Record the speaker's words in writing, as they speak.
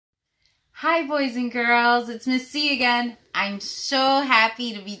Hi boys and girls, it's Miss C again. I'm so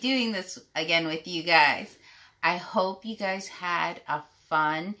happy to be doing this again with you guys. I hope you guys had a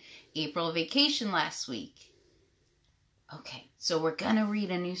fun April vacation last week. Okay, so we're gonna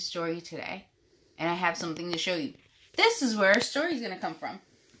read a new story today, and I have something to show you. This is where our story is gonna come from.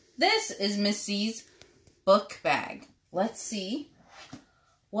 This is Miss C's book bag. Let's see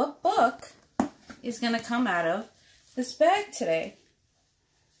what book is gonna come out of this bag today.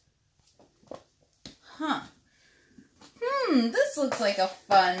 This looks like a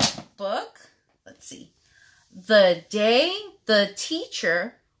fun book. Let's see. The Day the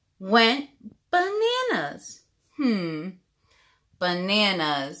Teacher Went Bananas.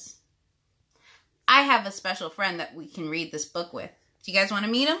 Bananas. I have a special friend that we can read this book with. Do you guys want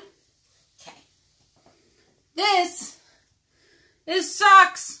to meet him? Okay. This is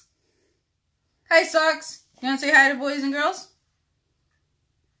Socks. Hi, Socks. You want to say hi to boys and girls?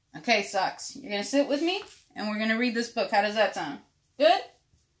 Okay, Socks. You're going to sit with me, and we're going to read this book. How does that sound? Good?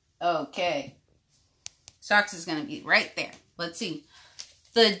 Okay. Socks is going to be right there. Let's see.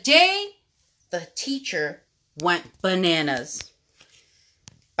 The Day the Teacher Went Bananas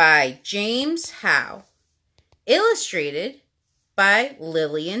by James Howe. Illustrated by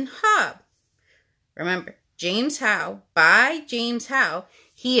Lillian Hobb. Remember, James Howe, by James Howe,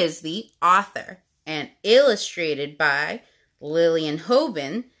 he is the author. And illustrated by Lillian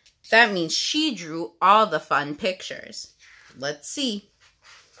Hoban. That means she drew all the fun pictures. Let's see.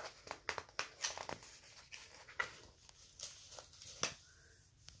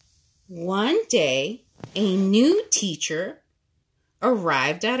 One day, a new teacher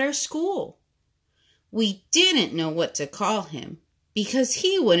arrived at our school. We didn't know what to call him because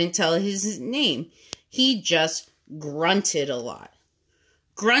he wouldn't tell his name. He just grunted a lot.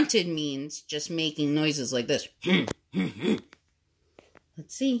 Grunted means just making noises like this.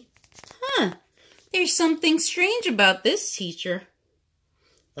 Let's see. There's something strange about this teacher.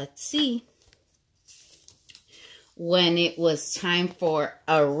 Let's see. When it was time for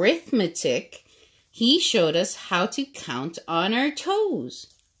arithmetic, he showed us how to count on our toes.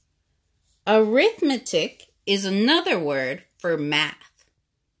 Arithmetic is another word for math.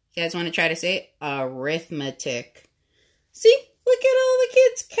 You guys want to try to say it? Arithmetic. See? Look at all the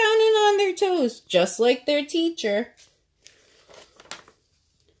kids counting on their toes, just like their teacher.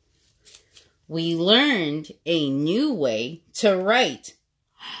 We learned a new way to write.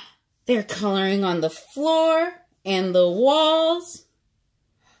 They're coloring on the floor and the walls.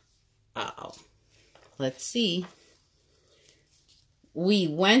 Let's see. We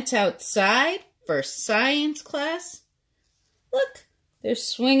went outside for science class. Look, they're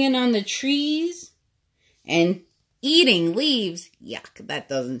swinging on the trees and eating leaves. Yuck, that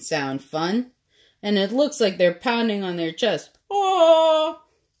doesn't sound fun. And it looks like they're pounding on their chest. Oh!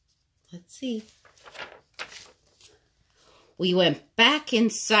 Let's see. We went back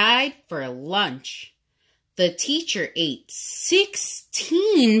inside for lunch. The teacher ate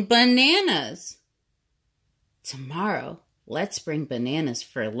 16 bananas. Tomorrow, let's bring bananas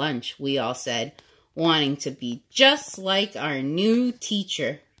for lunch, we all said, wanting to be just like our new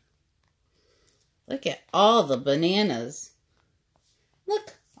teacher. Look at all the bananas.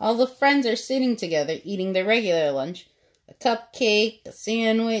 Look, all the friends are sitting together eating their regular lunch. A cupcake, a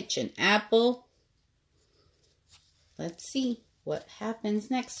sandwich, an apple. Let's see what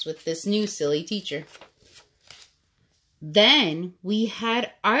happens next with this new silly teacher. Then we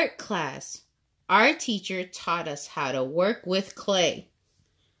had art class. Our teacher taught us how to work with clay.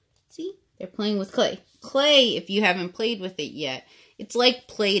 See, they're playing with clay. Clay, if you haven't played with it yet, it's like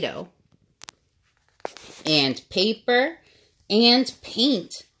Play-Doh. And paper and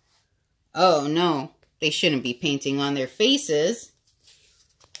paint. Oh no, they shouldn't be painting on their faces.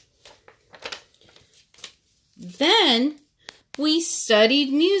 Then we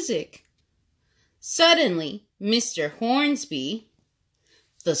studied music. Suddenly, Mr. Hornsby,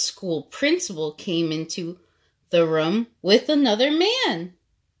 the school principal, came into the room with another man.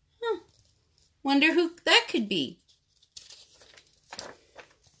 Wonder who that could be.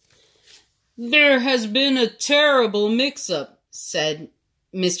 There has been a terrible mix-up,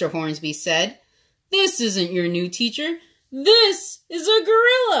 Mr. Hornsby said. This isn't your new teacher. This is a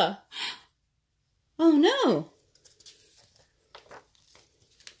gorilla. Oh no.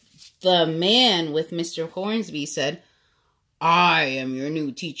 The man with Mr. Hornsby said, I am your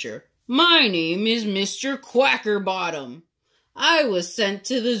new teacher. My name is Mr. Quackerbottom. I was sent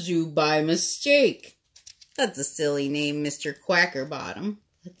to the zoo by mistake. That's a silly name, Mr. Quackerbottom.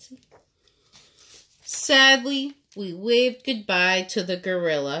 Let's see. Sadly, we waved goodbye to the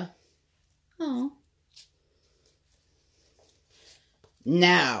gorilla. Oh.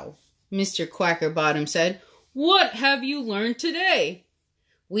 Now, Mr. Quackerbottom said. "What have you learned today?"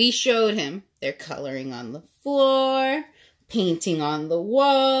 We showed him. They're coloring on the floor, painting on the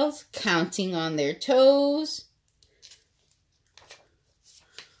walls, counting on their toes.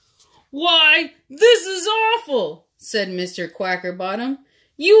 "Why, this is awful," said Mr. Quackerbottom.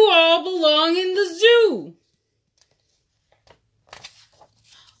 "You all belong in the zoo."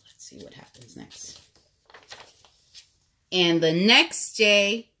 Let's see what happens next. And the next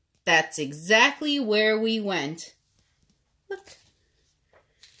day, that's exactly where we went. Look.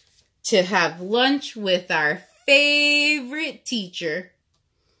 To have lunch with our favorite teacher.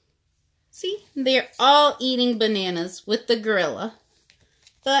 See, they're all eating bananas with the gorilla.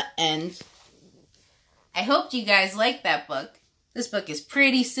 The end. I hope you guys like that book. This book is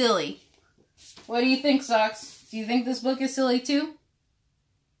pretty silly. What do you think, Socks? Do you think this book is silly too?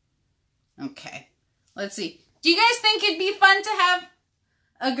 Okay. Let's see. Do you guys think it'd be fun to have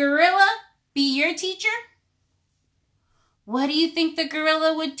a gorilla be your teacher? What do you think the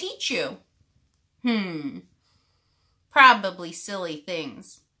gorilla would teach you? Probably silly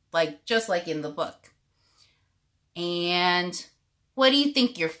things, just like in the book. And what do you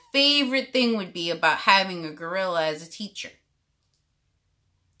think your favorite thing would be about having a gorilla as a teacher?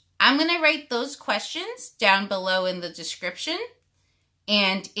 I'm going to write those questions down below in the description.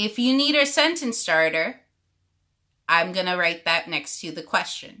 And if you need a sentence starter, I'm going to write that next to the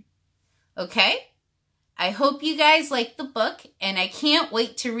question. Okay? I hope you guys like the book, and I can't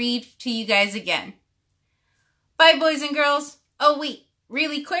wait to read to you guys again. Bye, boys and girls. Oh, wait,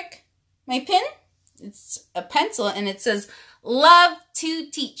 really quick. My pen? It's a pencil, and it says, "Love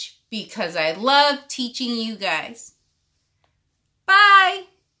to teach," because I love teaching you guys. Bye.